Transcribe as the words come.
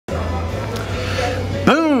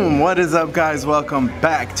What is up, guys? Welcome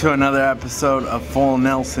back to another episode of Full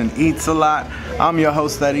Nelson Eats a Lot. I'm your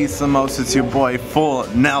host that eats the most. It's your boy Full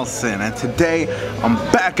Nelson, and today I'm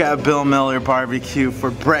back at Bill Miller Barbecue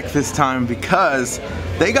for breakfast time because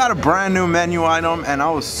they got a brand new menu item and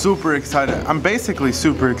I was super excited. I'm basically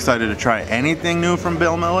super excited to try anything new from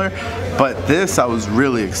Bill Miller, but this I was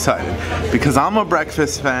really excited because I'm a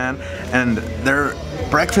breakfast fan and their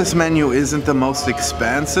breakfast menu isn't the most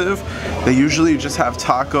expansive. They usually just have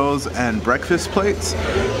tacos and breakfast plates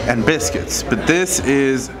and biscuits, but this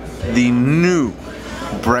is the new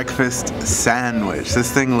breakfast sandwich.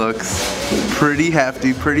 This thing looks pretty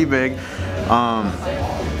hefty, pretty big.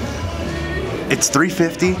 It's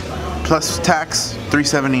 $3.50 plus tax,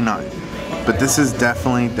 $3.79. But this is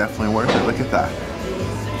definitely worth it. Look at that.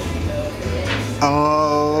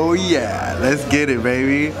 Oh yeah, let's get it,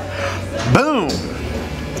 baby. Boom.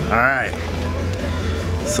 All right,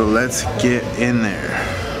 so let's get in there.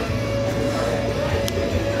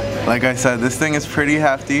 Like I said, this thing is pretty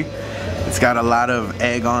hefty. It's got a lot of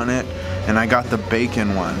egg on it, and I got the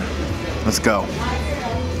bacon one. Let's go.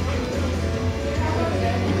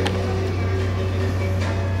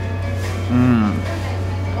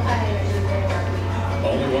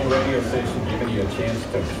 Only one radio station giving you a chance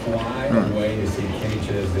to fly away to see Kenny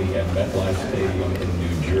Chesney at MetLife Stadium in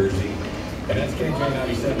New Jersey. And that's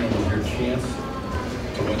KJ97 with your chance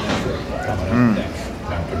to win that trip. Coming up next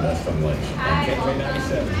after Best Unleashed on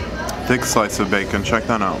KJ97. Thick slice of bacon, check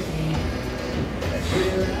that out.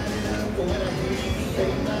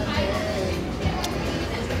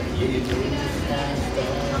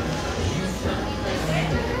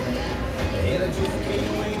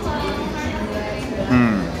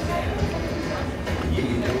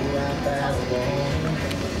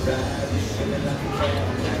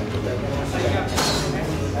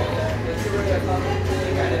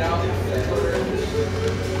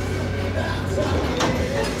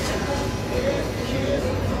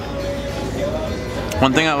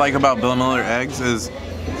 One thing I like about Bill Miller eggs is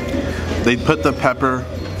they put the pepper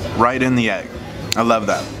right in the egg. I love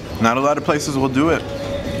that. Not a lot of places will do it,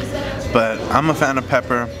 but I'm a fan of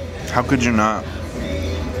pepper. How could you not?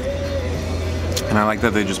 And I like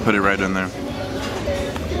that they just put it right in there.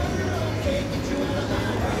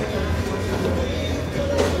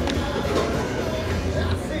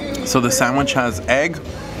 So the sandwich has egg,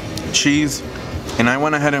 cheese, and I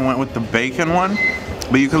went ahead and went with the bacon one,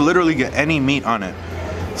 but you could literally get any meat on it.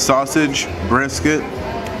 Sausage, brisket,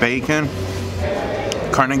 bacon,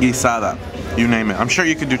 carne guisada, you name it. I'm sure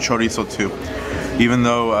you could do chorizo too, even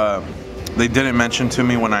though they didn't mention to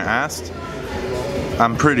me when I asked.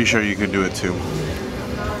 I'm pretty sure you could do it too.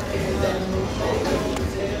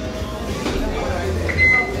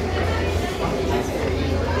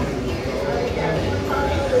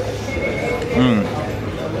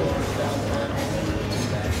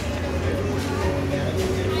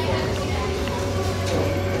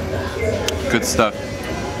 Good stuff.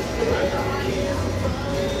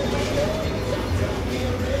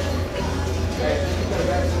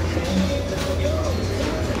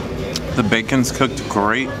 The bacon's cooked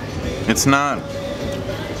great. It's not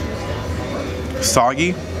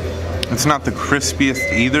soggy. It's not the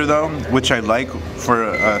crispiest either though, which I like for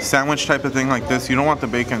a sandwich type of thing like this. You don't want the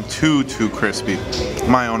bacon too crispy.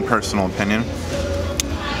 My own personal opinion.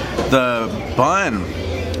 The bun,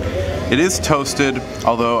 it is toasted,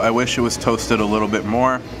 although I wish it was toasted a little bit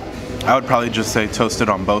more. I would probably just say toasted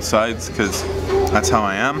on both sides because that's how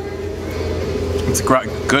I am. It's got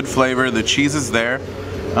good flavor. The cheese is there.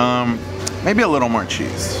 Maybe a little more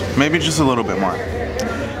cheese. Maybe just a little bit more.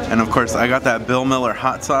 And of course, I got that Bill Miller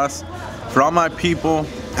hot sauce. For all my people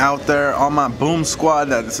out there, all my boom squad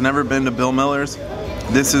that's never been to Bill Miller's,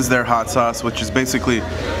 this is their hot sauce, which is basically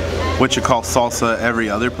what you call salsa every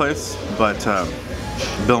other place. But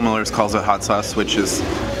Bill Miller's calls it hot sauce, which is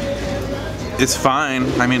fine.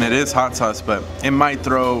 I mean, it is hot sauce, but it might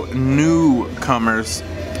throw newcomers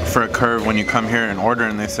for a curve when you come here and order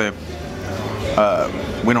and they say,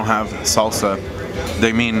 we don't have salsa.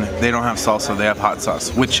 They mean they don't have salsa, they have hot sauce,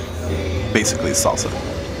 which basically is salsa.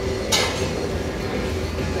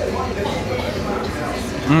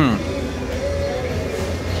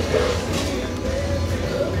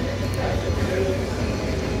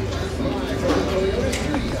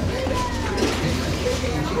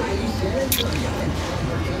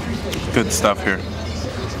 Good stuff here.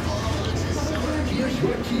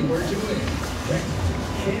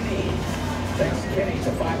 Text Kenny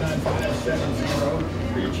to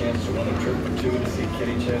 59570 for your chance to win a trip for two to see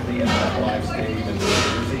Kenny Chesney at MetLife Stadium in New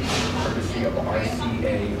Jersey, courtesy of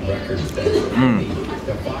RCA Records. Kenny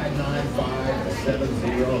to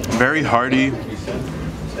 59570. Very hearty,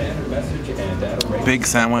 standard message and data rate. Big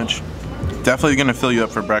sandwich. Definitely gonna fill you up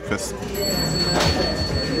for breakfast.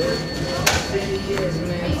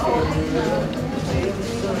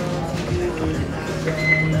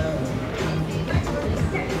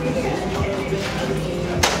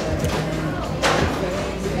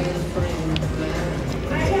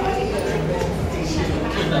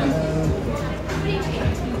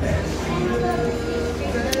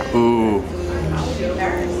 Ooh.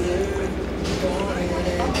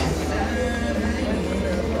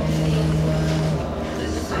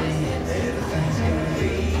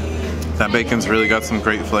 That bacon's really got some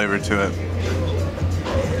great flavor to it.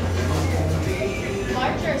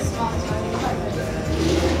 Large or small?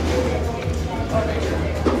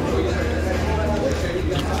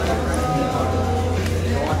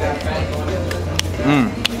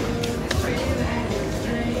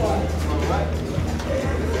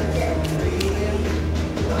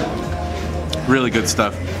 Really good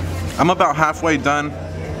stuff. I'm about halfway done.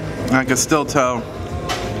 I can still tell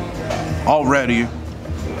already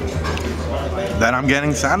that I'm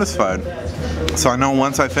getting satisfied. So I know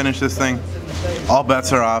once I finish this thing, all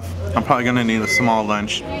bets are off. I'm probably gonna need a small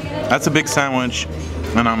lunch. That's a big sandwich,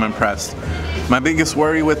 and I'm impressed. My biggest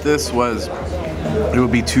worry with this was it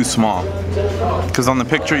would be too small, because on the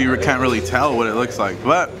picture you can't really tell what it looks like,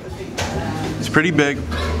 but it's pretty big.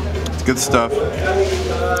 It's good stuff.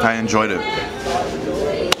 I enjoyed it.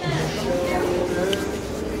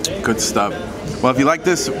 Good stuff. Well, if you like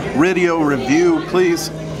this video review,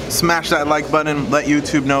 please smash that like button. Let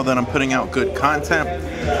YouTube know that I'm putting out good content.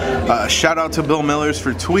 Shout out to Bill Millers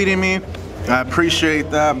for tweeting me. I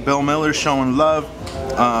appreciate that. Bill Miller's showing love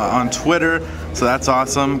on Twitter, so that's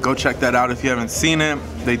awesome. Go check that out if you haven't seen it.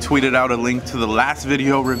 They tweeted out a link to the last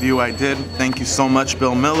video review I did. Thank you so much,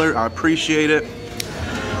 Bill Miller. I appreciate it.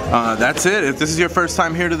 That's it. If this is your first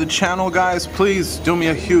time here to the channel, guys, please do me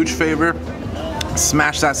a huge favor.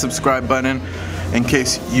 Smash that subscribe button in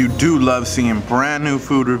case you do love seeing brand new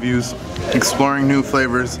food reviews, exploring new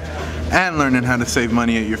flavors, and learning how to save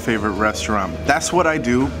money at your favorite restaurant. That's what I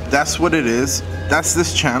do. That's what it is. That's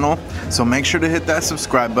this channel. So make sure to hit that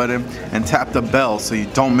subscribe button and tap the bell so you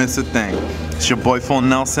don't miss a thing. It's your boy Full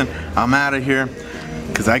Nelson. I'm out of here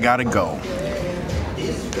because I gotta go.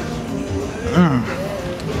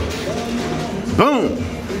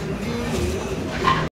 Boom.